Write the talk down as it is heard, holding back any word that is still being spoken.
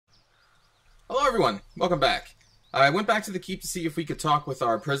everyone, welcome back. I went back to the keep to see if we could talk with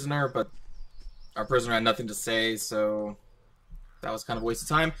our prisoner, but our prisoner had nothing to say, so that was kind of a waste of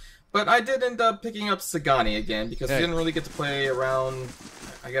time. But I did end up picking up Sagani again, because we didn't really get to play around,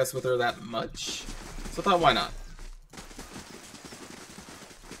 I guess, with her that much. So I thought, why not?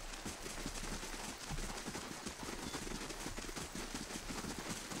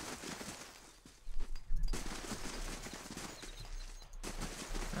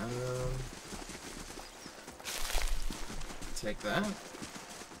 Take that.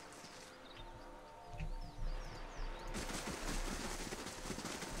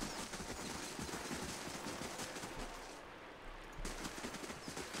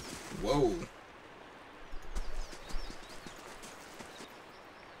 Whoa.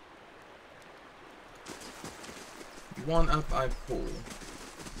 One up, I pull.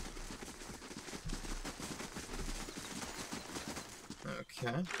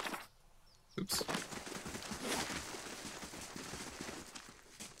 Okay. Oops.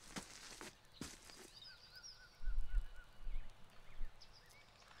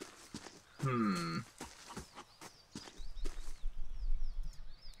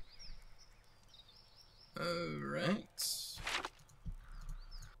 Alright.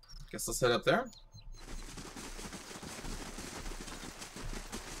 Guess let's head up there.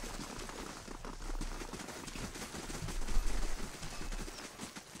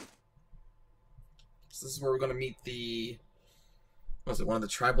 So this is where we're going to meet the... what was it, one of the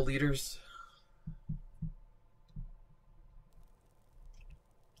tribal leaders?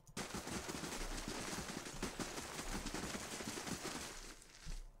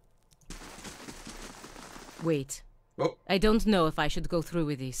 Wait. Oh. I don't know if I should go through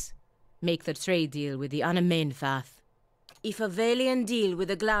with this. Make the trade deal with the Anamenfath. If a Valiant deal with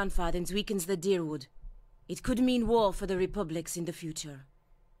the Glanfathens weakens the Deerwood, it could mean war for the Republics in the future.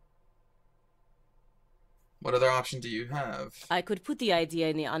 What other option do you have? I could put the idea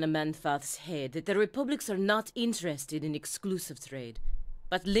in the Anamenfath's head that the Republics are not interested in exclusive trade,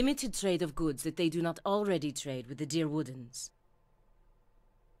 but limited trade of goods that they do not already trade with the Deerwoodens.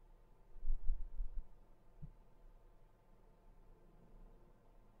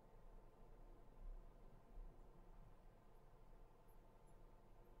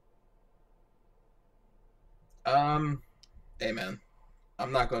 Hey man,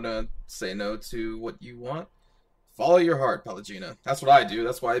 I'm not gonna say no to what you want. Follow your heart, Pelagina. That's what I do.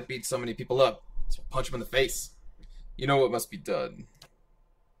 That's why I beat so many people up. So punch them in the face. You know what must be done.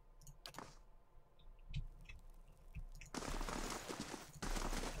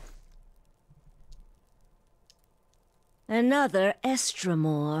 Another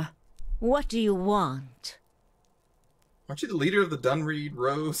Estramore. What do you want? Aren't you the leader of the Dunreed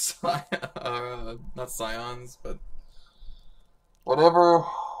Rose? Not Scions, but whatever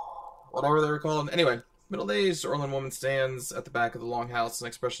they were called. Anyway, middle-aged Orlan woman stands at the back of the longhouse, an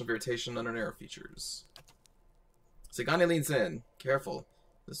expression of irritation under narrow features. Sagani leans in. Careful.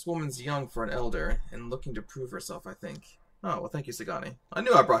 This woman's young for an elder, and looking to prove herself, I think. Oh, well, thank you, Sagani. I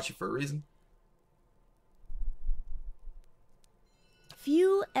knew I brought you for a reason.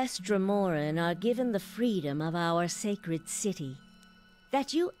 Few Estramoran are given the freedom of our sacred city.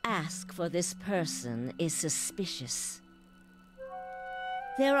 That you ask for this person is suspicious.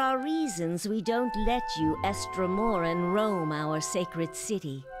 There are reasons we don't let you Estramoran roam our sacred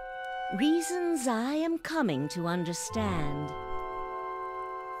city. Reasons I am coming to understand.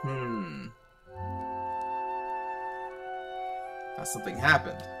 Something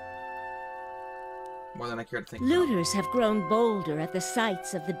happened. More than I care to think. Looters have grown bolder at the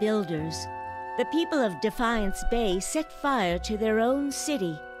sites of the builders. The people of Defiance Bay set fire to their own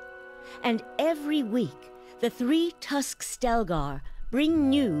city. And every week, the three Tusk Stelgar bring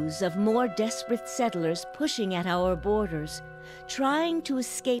news of more desperate settlers pushing at our borders, trying to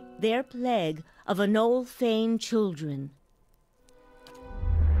escape their plague of Anolfane children.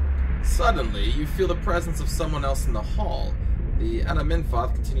 Suddenly, you feel the presence of someone else in the hall. The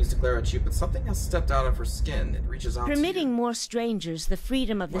Anamenfath continues to glare at you, but something has stepped out of her skin. It reaches out Permitting to you. more strangers the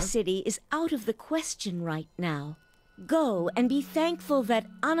freedom of the city is out of the question right now. Go and be thankful that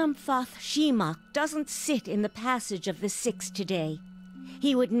Anamfath Shimak doesn't sit in the passage of the Six today.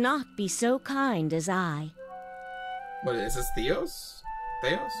 He would not be so kind as I. What is this, Theos?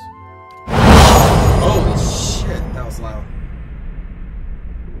 Theos? Holy shit, that was loud.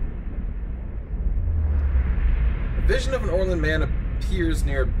 A vision of an Orlan man appears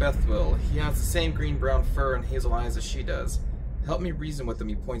near Bethwell. He has the same green-brown fur and hazel eyes as she does. Help me reason with him,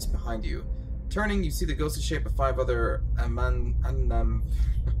 he points behind you. Turning, you see the ghostly shape of 5 other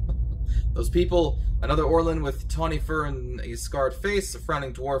Those people, another Orlan with tawny fur and a scarred face, a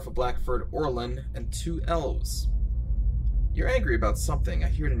frowning dwarf, a black-furred Orlan, and 2 elves. You're angry about something. I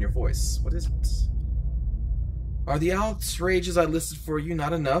hear it in your voice. What is it? Are the outrages I listed for you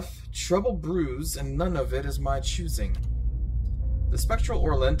not enough? Trouble brews, and none of it is my choosing. The spectral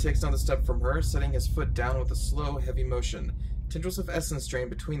Orlan takes another step from her, setting his foot down with a slow, heavy motion. Tendrils of essence strain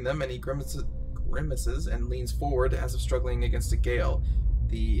between them, and he grimaces and leans forward as if struggling against a gale.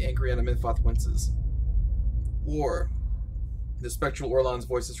 The angry Anaminfoth winces. War. The spectral Orlan's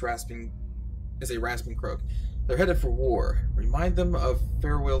voice is a rasping croak. They're headed for war. Remind them of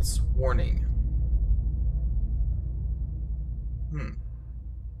Farewilt's warning.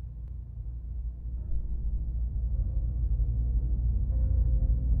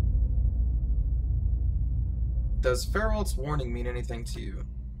 Does Farewelt's warning mean anything to you?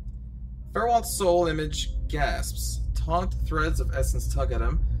 Farewelt's soul image gasps. Taut threads of essence tug at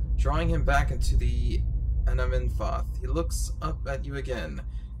him, drawing him back into the Anaminfoth. He looks up at you again.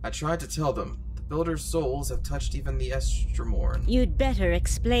 I tried to tell them. The Builder's souls have touched even the Estremorn. You'd better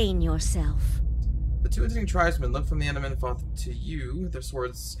explain yourself. The 2 visiting tribesmen look from the Anaminfoth to you, their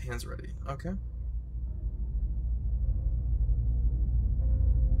swords hands ready. Okay.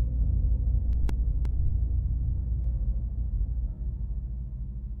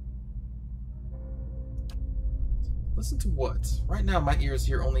 Listen to what? Right now my ears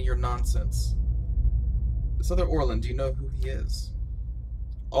hear only your nonsense. This other Orlan, do you know who he is?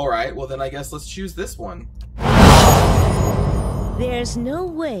 Alright, well then I guess let's choose this one. There's no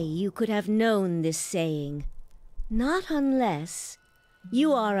way you could have known this saying. Not unless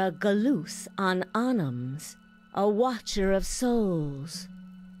you are a Galuth on Anums, a watcher of souls.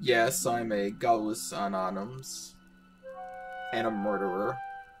 Yes, I'm a Galuth on Anums. And a murderer.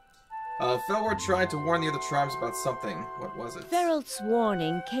 Felward tried to warn the other tribes about something. What was it? Feralt's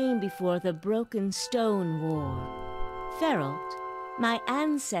warning came before the Broken Stone War. Feralt, my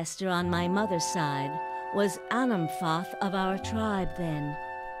ancestor on my mother's side, was Anaminfoth of our tribe then.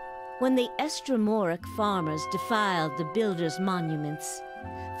 When the Estremoric farmers defiled the Builder's monuments,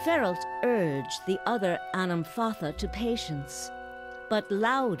 Feralt urged the other Anaminfotha to patience, but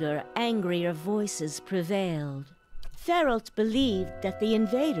louder, angrier voices prevailed. Feralt believed that the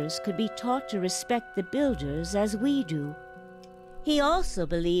invaders could be taught to respect the Builders as we do. He also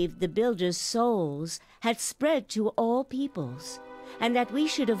believed the Builders' souls had spread to all peoples, and that we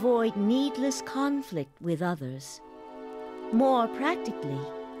should avoid needless conflict with others. More practically,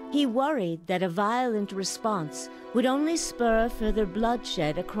 he worried that a violent response would only spur further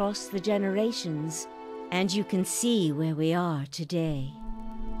bloodshed across the generations, and you can see where we are today.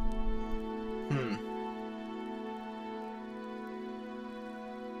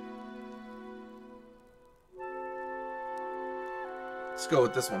 Let's go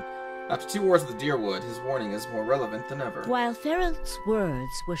with this one. After 2 wars of the Deerwood, his warning is more relevant than ever. While Feralt's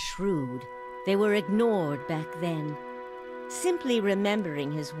words were shrewd, they were ignored back then. Simply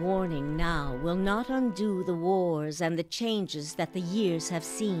remembering his warning now will not undo the wars and the changes that the years have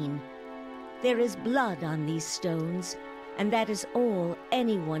seen. There is blood on these stones, and that is all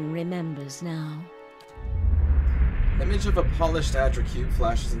anyone remembers now. An image of a polished Adra cube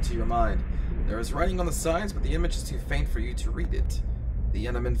flashes into your mind. There is writing on the sides, but the image is too faint for you to read it. The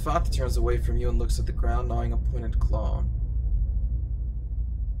Anaminfoth turns away from you and looks at the ground, gnawing a pointed claw.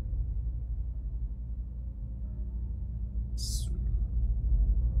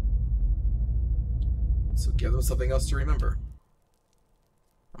 So give them something else to remember.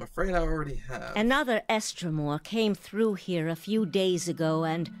 I'm afraid I already have. Another Estremor came through here a few days ago,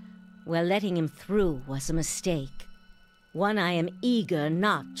 and, well, letting him through was a mistake. One I am eager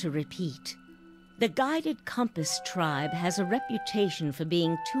not to repeat. The Guided Compass tribe has a reputation for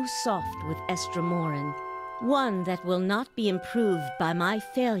being too soft with Estremoran, one that will not be improved by my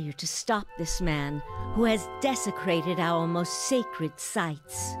failure to stop this man who has desecrated our most sacred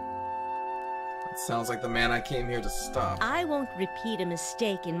sites. That sounds like the man I came here to stop. I won't repeat a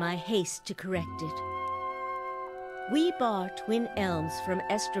mistake in my haste to correct it. We bar twin elms from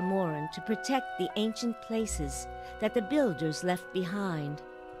Estremoran to protect the ancient places that the Builders left behind.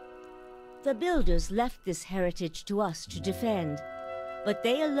 The Builders left this heritage to us to defend, but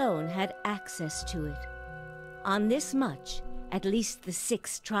they alone had access to it. On this much, at least the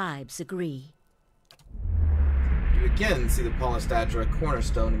 6 tribes agree. You again see the polished Adra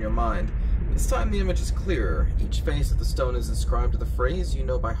cornerstone in your mind. This time the image is clearer. Each face of the stone is inscribed with a phrase you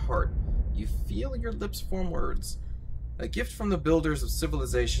know by heart. You feel your lips form words. A gift from the Builders of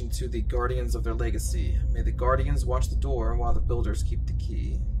civilization to the guardians of their legacy. May the guardians watch the door while the Builders keep the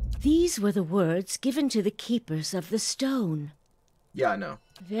key. These were the words given to the keepers of the stone. Yeah, I know.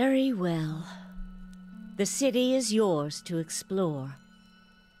 Very well. The city is yours to explore.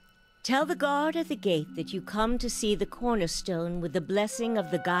 Tell the guard at the gate that you come to see the cornerstone with the blessing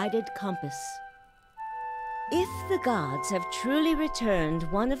of the guided compass. If the gods have truly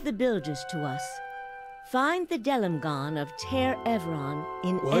returned one of the builders to us, find the Delimgon of Ter Evron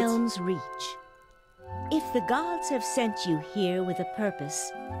in What? Elm's Reach. If the gods have sent you here with a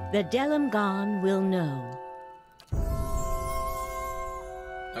purpose, the Delimgon will know.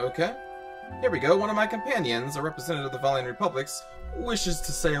 Okay. Here we go. One of my companions, a representative of the Valiant Republics, wishes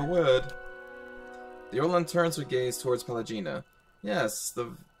to say a word. The Orlan turns her gaze towards Pelagina. Yes,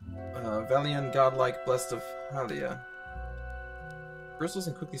 the Valiant godlike blessed of Halia. Bristles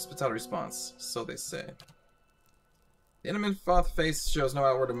and quickly spits out a response. So they say. The Eneminfoth face shows no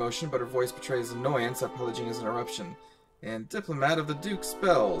outward emotion, but her voice betrays annoyance at Pelagina's interruption. And diplomat of the Duke's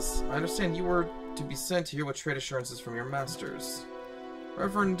spells, I understand you were to be sent here with trade assurances from your masters.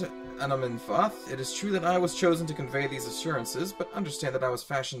 Reverend Eneminfoth, it is true that I was chosen to convey these assurances, but understand that I was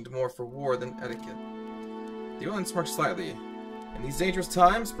fashioned more for war than etiquette. The Orlan smirked slightly. In these dangerous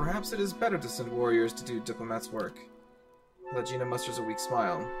times, perhaps it is better to send warriors to do diplomat's work. Pelagina musters a weak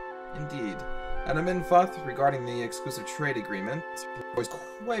smile. Indeed. Eneminfoth, regarding the exclusive trade agreement, her voice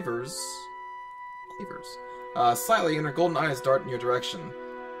quavers slightly, and her golden eyes dart in your direction.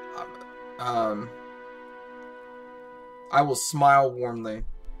 I will smile warmly.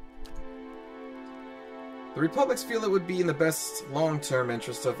 The Republics feel it would be in the best long-term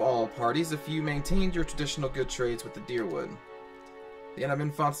interest of all parties if you maintained your traditional good trades with the Deerwood. The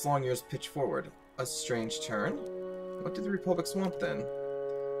Eneminfoth's long ears pitch forward. A strange turn? What do the Republics want, then?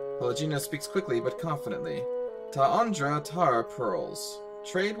 Pelagina speaks quickly but confidently. Ta'andra Tar pearls.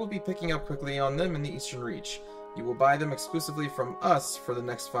 Trade will be picking up quickly on them in the Eastern Reach. You will buy them exclusively from us for the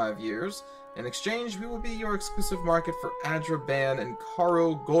next 5 years. In exchange, we will be your exclusive market for Adraban and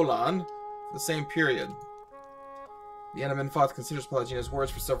Karo Golan for the same period. The Eneminfoth considers Pelagina's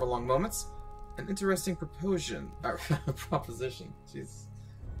words for several long moments. An interesting proposition. Jeez.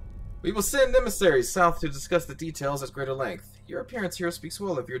 We will send emissaries south to discuss the details at greater length. Your appearance here speaks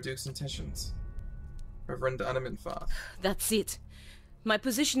well of your Duke's intentions. Reverend Eneminfoth. That's it. My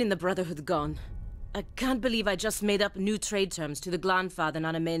position in the Brotherhood gone. I can't believe I just made up new trade terms to the Glanfath and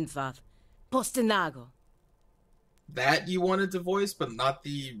Anamenfath. Postinago. That you wanted to voice, but not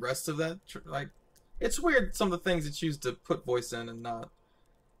the rest of that? Like, it's weird some of the things you choose to put voice in and not.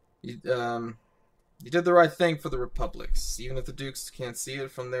 You did the right thing for the Republics, even if the Dukes can't see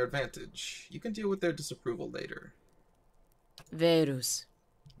it from their advantage. You can deal with their disapproval later. Verus.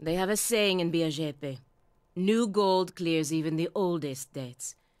 They have a saying in Biajepe. New gold clears even the oldest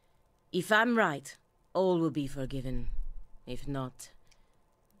debts. If I'm right, all will be forgiven. If not,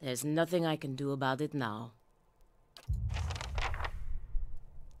 there's nothing I can do about it now.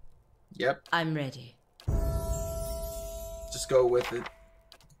 Yep. I'm ready. Just go with it.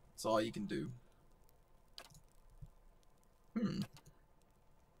 That's all you can do.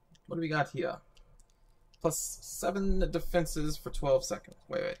 What do we got here? Plus 7 defenses for 12 seconds.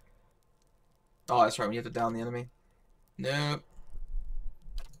 Wait. Oh, that's right. We have to down the enemy. Nope.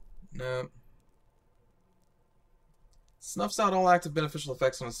 Snuffs out all active beneficial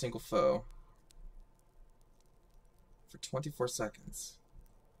effects on a single foe. For 24 seconds.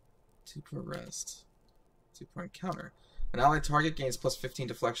 2 per rest. 2 per encounter. An allied target gains plus 15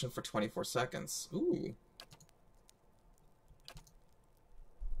 deflection for 24 seconds. Ooh.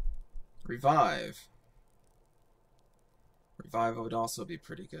 Revive. Revive would also be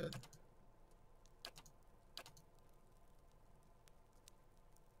pretty good.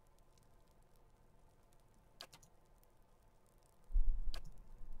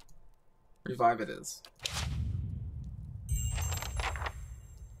 Revive it is.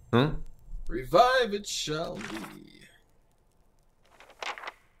 Huh? Revive it shall be.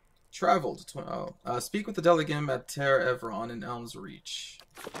 Travel to speak with the delegate at Ter Evron in Elm's Reach.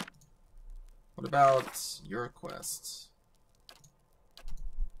 What about your quest?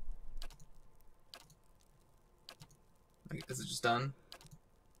 Is it just done?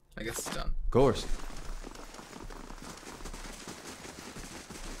 I guess it's done. Of course.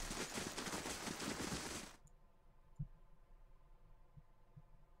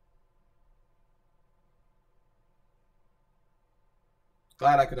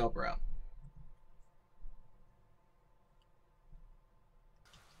 Glad I could help her out.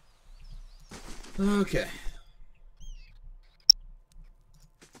 Okay.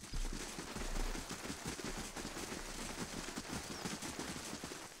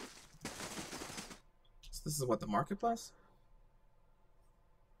 So this is what, the marketplace?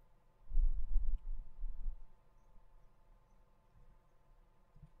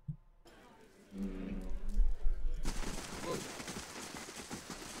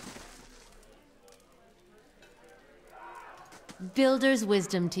 Builder's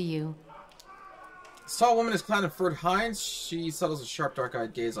wisdom to you. This tall woman is clad in furred hides. She settles a sharp,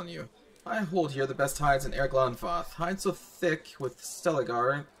 dark-eyed gaze on you. I hold here the best hides in Erglanfath. Hides so thick with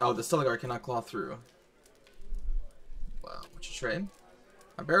Stelagar. Oh, the Stelagar cannot claw through. Wow, what's your trade?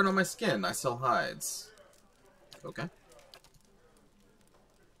 I bear it on my skin. I sell hides. Okay.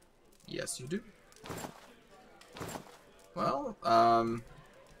 Yes, you do. Well,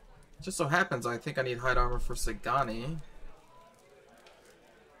 just so happens I think I need hide armor for Sagani.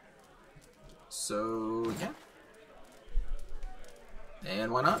 So, yeah.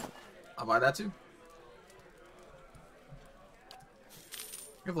 And why not? I'll buy that too.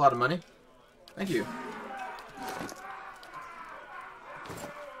 You have a lot of money. Thank you.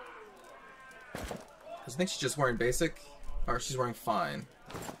 Because I think she's just wearing basic. Or she's wearing fine.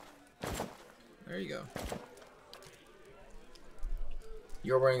 There you go.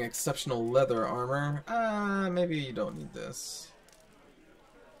 You're wearing exceptional leather armor. Maybe you don't need this.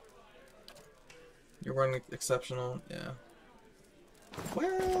 You're wearing exceptional? Yeah.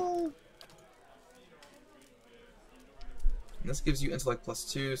 Well... And this gives you intellect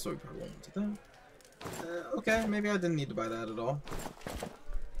 +2, so we probably won't do that. Okay, maybe I didn't need to buy that at all.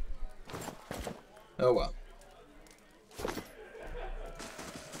 Oh well.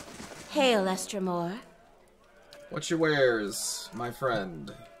 Hail, Estramore. What's your wares, my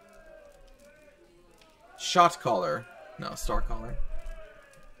friend? Shot collar. No, star collar.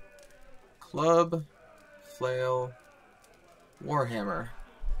 Club. Flail. Warhammer.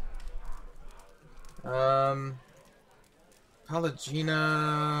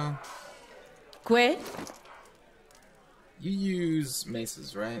 Palagina. Quit? You use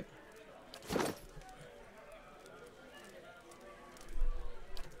maces, right?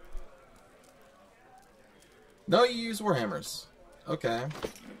 No, you use warhammers. Okay.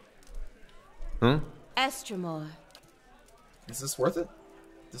 Hmm? Estramore. Is this worth it?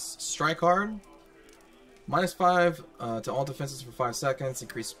 This strike hard? -5 to all defenses for 5 seconds,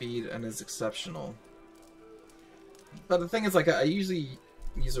 increase speed, and is exceptional. But the thing is, like, I usually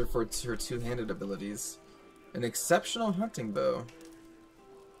use her for her two-handed abilities. An exceptional hunting bow.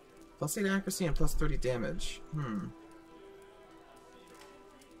 +8 accuracy and +30 damage.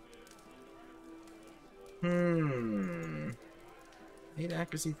 8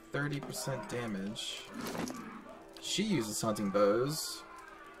 accuracy, 30% damage. She uses hunting bows.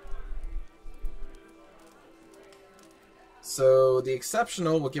 So the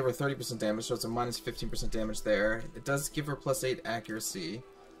exceptional will give her 30% damage, so it's a -15% damage there. It does give her +8 accuracy.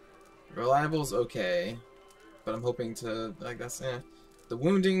 Reliable's okay, but I'm hoping to, I guess, The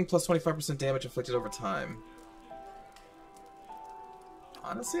wounding +25% damage inflicted over time.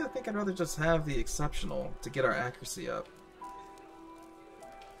 Honestly, I think I'd rather just have the exceptional to get our accuracy up.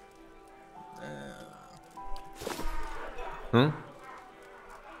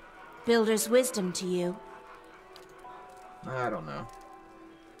 Builder's wisdom to you. I don't know.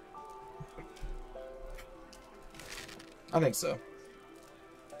 I think so.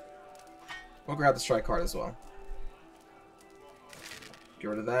 We'll grab the strike card as well. Get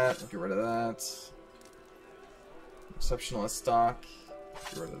rid of that. Get rid of that. Exceptional as stock.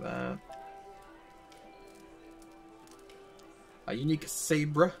 Get rid of that. A unique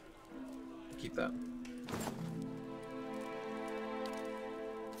sabre. Keep that.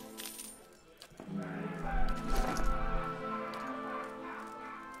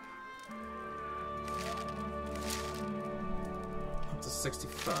 Up to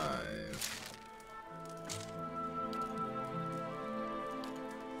 65.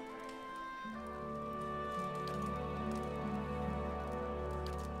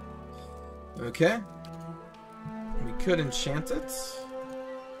 Okay. We could enchant it.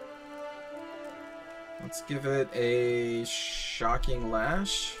 Let's give it a shocking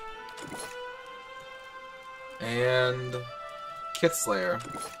lash. And Kitslayer.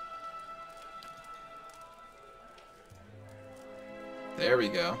 There we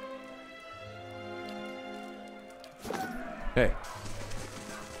go. Hey.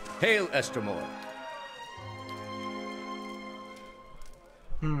 Hail, Estramore.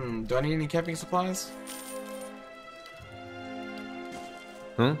 Do I need any camping supplies?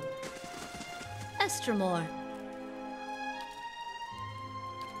 Estramore.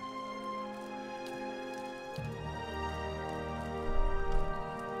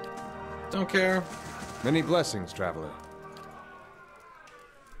 Don't care. Many blessings, traveler.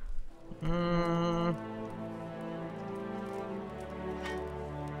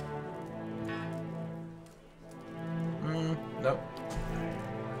 Nope.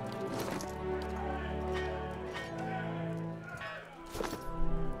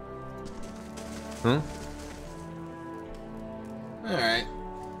 Alright.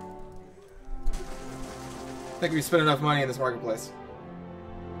 I think we spent enough money in this marketplace.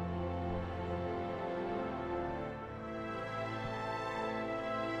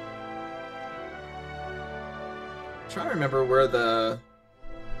 Trying to remember where the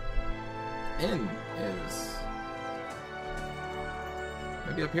inn is.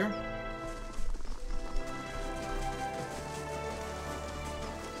 Maybe up here?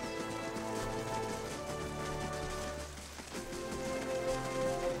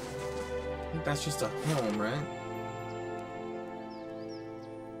 I think that's just a home, right?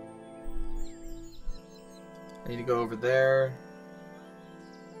 I need to go over there.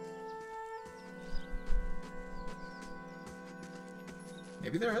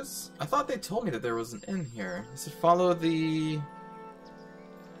 Maybe there is? I thought they told me that there was an inn here. Does it follow the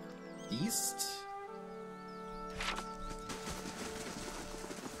east?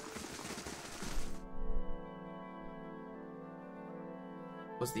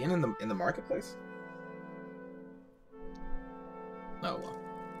 Was the inn in the marketplace? Oh well.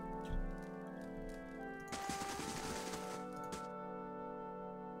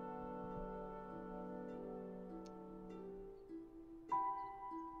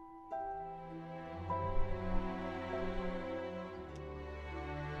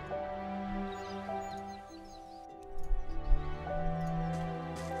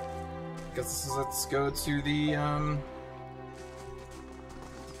 Let's go to the I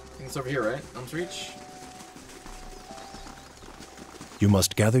think it's over here, right? Elm's Reach. You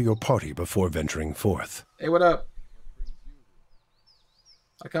must gather your party before venturing forth. Hey, what up?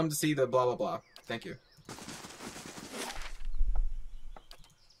 I come to see the blah blah blah. Thank you.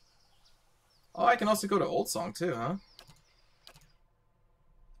 Oh, I can also go to Old Song too, huh?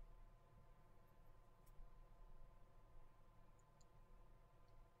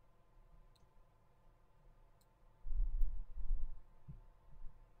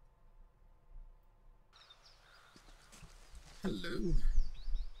 Hello.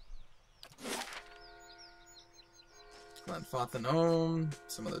 Glenfathan home,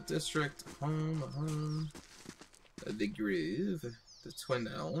 some other district, home, the Grove, the Twin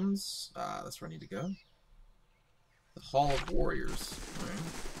Elms, that's where I need to go. The Hall of Warriors.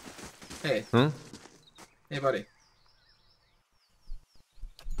 Right. Hey. Huh? Hey, buddy.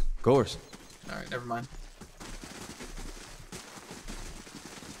 Of course. Alright, never mind.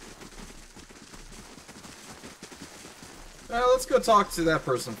 Let's go talk to that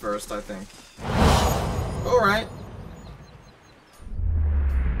person first, I think. Alright.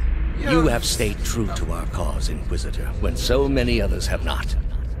 You have stayed true to our cause, Inquisitor, when so many others have not.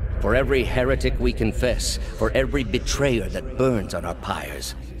 For every heretic we confess, for every betrayer that burns on our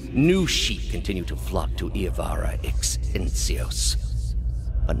pyres, new sheep continue to flock to Iavara ex Incios.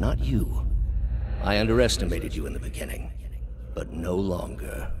 But not you. I underestimated you in the beginning, but no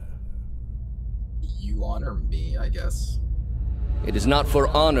longer. You honor me, I guess. It is not for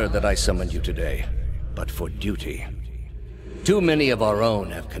honor that I summoned you today, but for duty. Too many of our own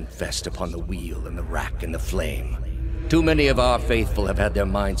have confessed upon the wheel and the rack and the flame. Too many of our faithful have had their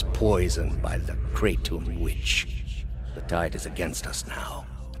minds poisoned by the Kratom witch. The tide is against us now.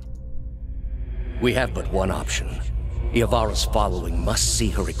 We have but one option. Iavara's following must see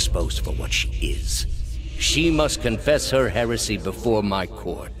her exposed for what she is. She must confess her heresy before my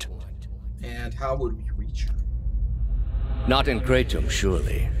court. And how would we reach her? Not in Kratom,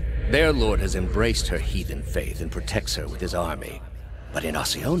 surely. Their lord has embraced her heathen faith and protects her with his army. But in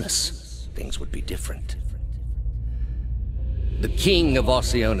Oceanus, things would be different. The king of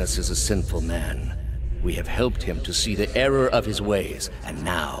Oceanus is a sinful man. We have helped him to see the error of his ways, and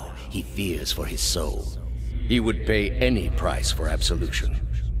now he fears for his soul. He would pay any price for absolution.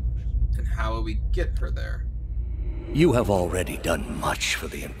 And how will we get her there? You have already done much for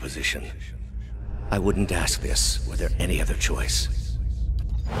the Inquisition. I wouldn't ask this were there any other choice.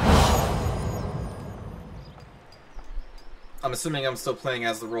 I'm assuming I'm still playing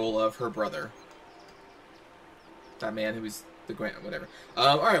as the role of her brother. That man who was the grand... whatever.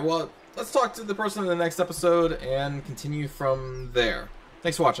 Alright, well, let's talk to the person in the next episode and continue from there.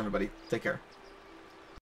 Thanks for watching, everybody. Take care.